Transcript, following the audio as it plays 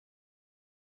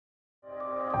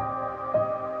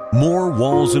More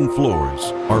walls and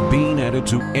floors are being added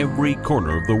to every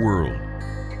corner of the world.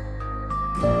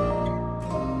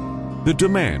 The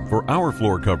demand for our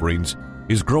floor coverings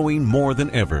is growing more than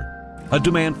ever. A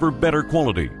demand for better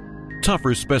quality,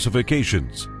 tougher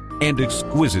specifications, and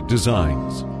exquisite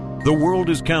designs. The world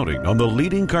is counting on the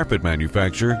leading carpet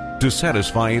manufacturer to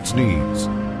satisfy its needs.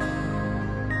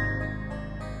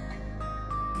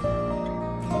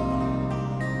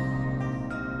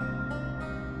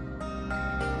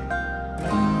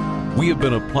 We have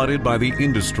been applauded by the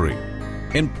industry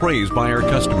and praised by our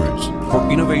customers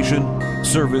for innovation,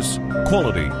 service,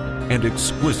 quality, and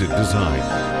exquisite design.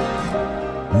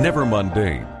 Never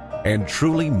mundane and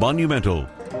truly monumental,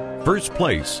 First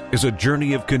Place is a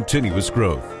journey of continuous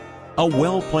growth, a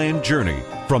well-planned journey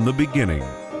from the beginning.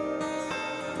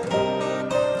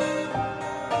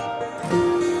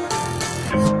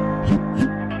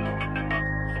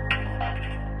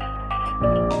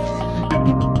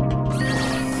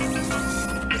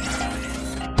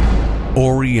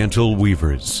 Oriental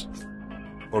Weavers.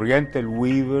 Oriental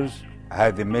Weavers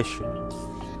had a mission,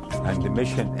 and the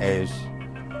mission is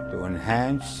to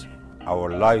enhance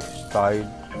our lifestyle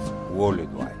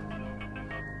worldwide.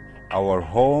 Our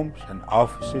homes and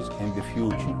offices in the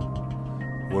future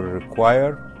will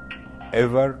require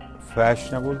ever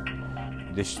fashionable,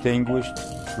 distinguished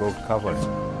floor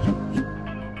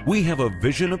covering. We have a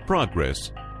vision of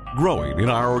progress growing in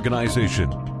our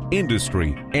organization,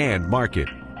 industry, and market.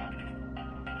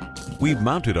 We've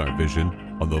mounted our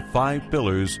vision on the 5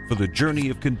 pillars for the journey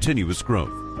of continuous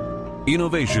growth: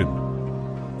 innovation,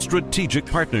 strategic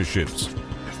partnerships,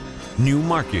 new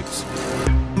markets,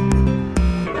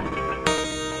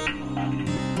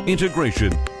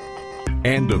 integration,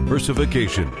 and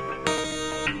diversification.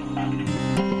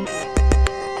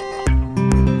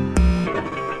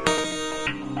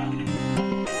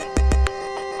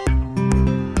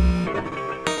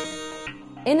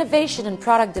 Innovation and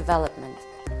product development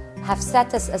have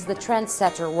set us as the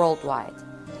trendsetter worldwide.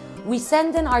 We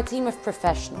send in our team of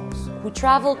professionals who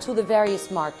travel to the various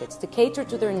markets to cater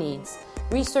to their needs,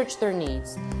 research their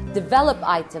needs, develop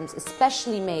items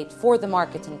especially made for the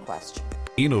market in question.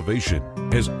 Innovation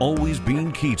has always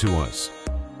been key to us.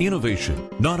 Innovation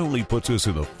not only puts us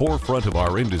in the forefront of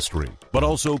our industry, but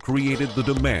also created the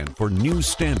demand for new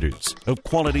standards of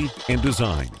quality and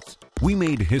designs. We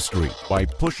made history by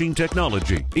pushing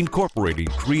technology, incorporating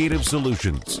creative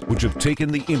solutions, which have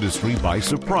taken the industry by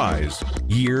surprise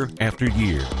year after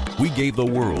year. We gave the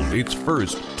world its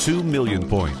first 2 million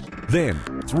point, then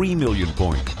 3 million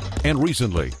point, and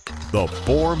recently, the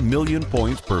 4 million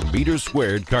points per meter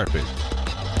squared carpet.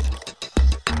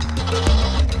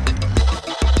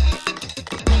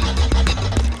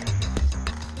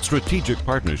 Strategic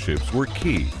partnerships were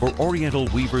key for Oriental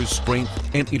Weavers' strength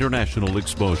and international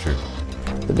exposure.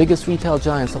 The biggest retail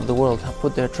giants of the world have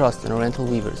put their trust in Oriental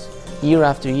Weavers. Year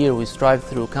after year, we strive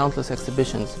through countless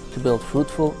exhibitions to build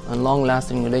fruitful and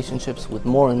long-lasting relationships with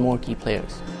more and more key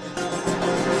players.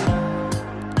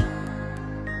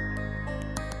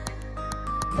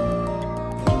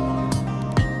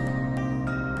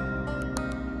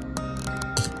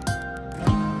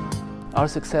 Our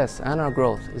success and our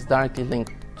growth is directly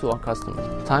linked to our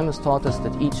customers. Time has taught us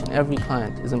that each and every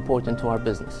client is important to our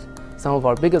business. Some of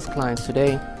our biggest clients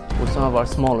today were some of our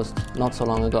smallest not so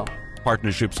long ago.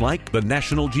 Partnerships like the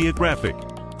National Geographic,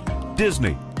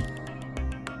 Disney,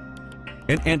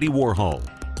 and Andy Warhol.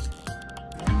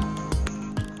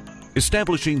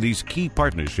 Establishing these key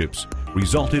partnerships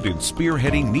resulted in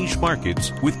spearheading niche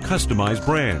markets with customized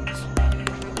brands.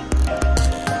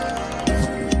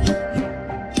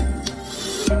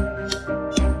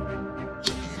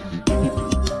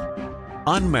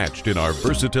 Unmatched in our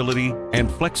versatility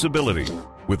and flexibility,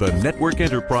 with a network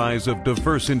enterprise of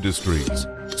diverse industries,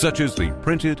 such as the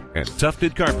printed and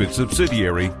tufted carpet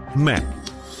subsidiary, MAC.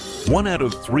 1 out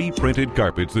of 3 printed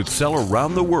carpets that sell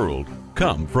around the world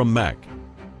come from MAC.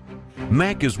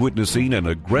 MAC is witnessing an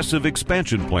aggressive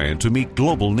expansion plan to meet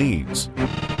global needs.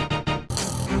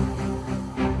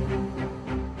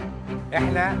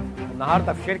 احنا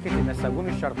النهارده في شركة النساجون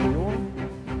الشرقيون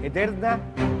قدرنا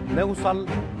نوصل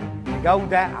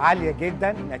لجودة عالية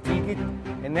جدا نتيجة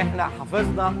ان احنا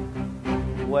حافظنا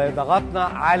وضغطنا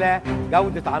على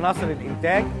جودة عناصر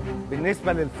الانتاج.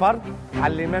 بالنسبة للفرد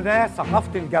علمناه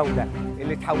ثقافة الجودة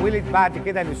اللي اتحولت بعد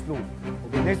كده لسلوك،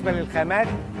 وبالنسبة للخامات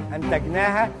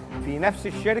انتجناها في نفس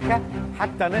الشركة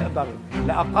حتى نقدر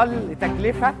لأقل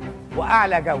تكلفة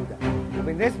وأعلى جودة.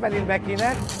 وبالنسبة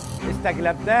للماكينات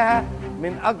استجلبناها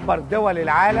من أكبر دول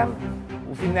العالم،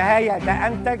 وفي النهاية ده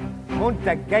أنتج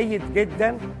منتج جيد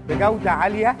جدا بجودة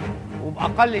عالية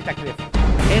وبأقل تكلفة.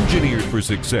 Engineered for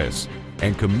success,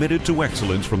 and committed to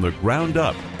excellence from the ground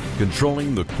up.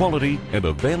 Controlling the quality and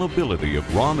availability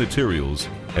of raw materials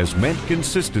has meant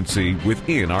consistency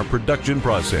within our production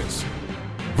process.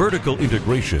 Vertical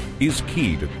integration is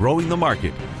key to growing the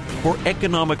market for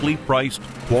economically priced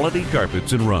quality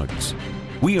carpets and rugs.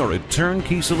 We are a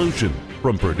turnkey solution,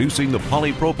 from producing the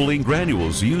polypropylene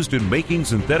granules used in making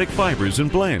synthetic fibers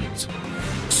and blends,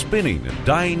 spinning and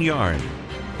dyeing yarn,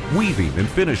 weaving and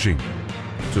finishing,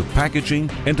 to packaging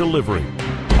and delivery.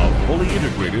 A fully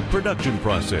integrated production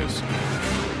process.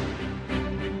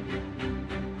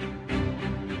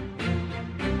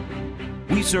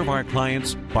 We serve our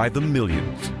clients by the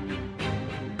millions.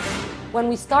 When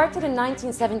we started in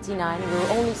 1979, we were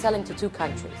only selling to 2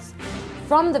 countries.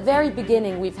 From the very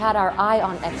beginning, we've had our eye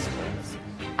on exports.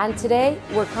 And today,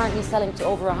 we're currently selling to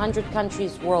over 100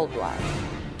 countries worldwide.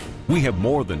 We have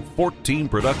more than 14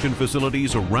 production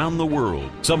facilities around the world.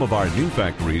 Some of our new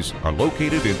factories are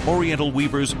located in Oriental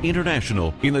Weavers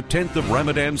International in the 10th of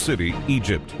Ramadan City,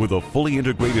 Egypt, with a fully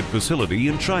integrated facility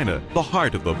in China, the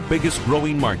heart of the biggest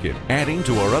growing market, adding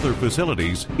to our other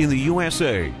facilities in the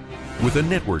USA. With a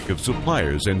network of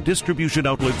suppliers and distribution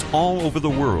outlets all over the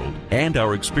world and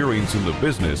our experience in the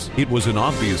business, it was an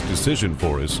obvious decision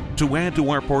for us to add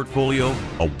to our portfolio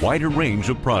a wider range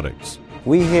of products.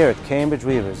 We here at Cambridge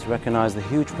Weavers recognize the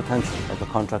huge potential of the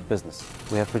contract business.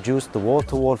 We have produced the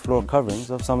wall-to-wall floor coverings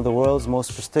of some of the world's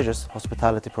most prestigious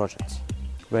hospitality projects,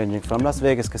 ranging from Las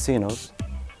Vegas casinos,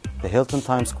 the Hilton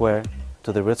Times Square,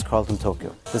 to the Ritz-Carlton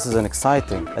Tokyo. This is an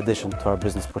exciting addition to our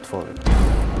business portfolio.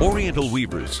 Oriental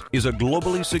Weavers is a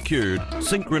globally secured,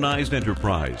 synchronized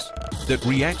enterprise that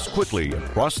reacts quickly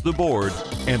across the board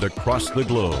and across the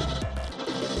globe.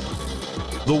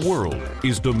 The world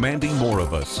is demanding more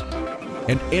of us.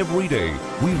 And every day,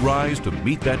 we rise to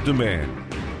meet that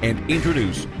demand and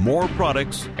introduce more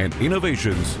products and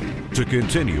innovations to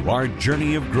continue our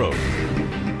journey of growth.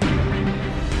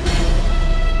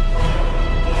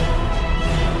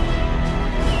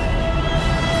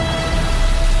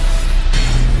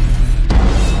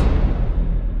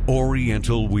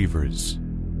 Oriental Weavers.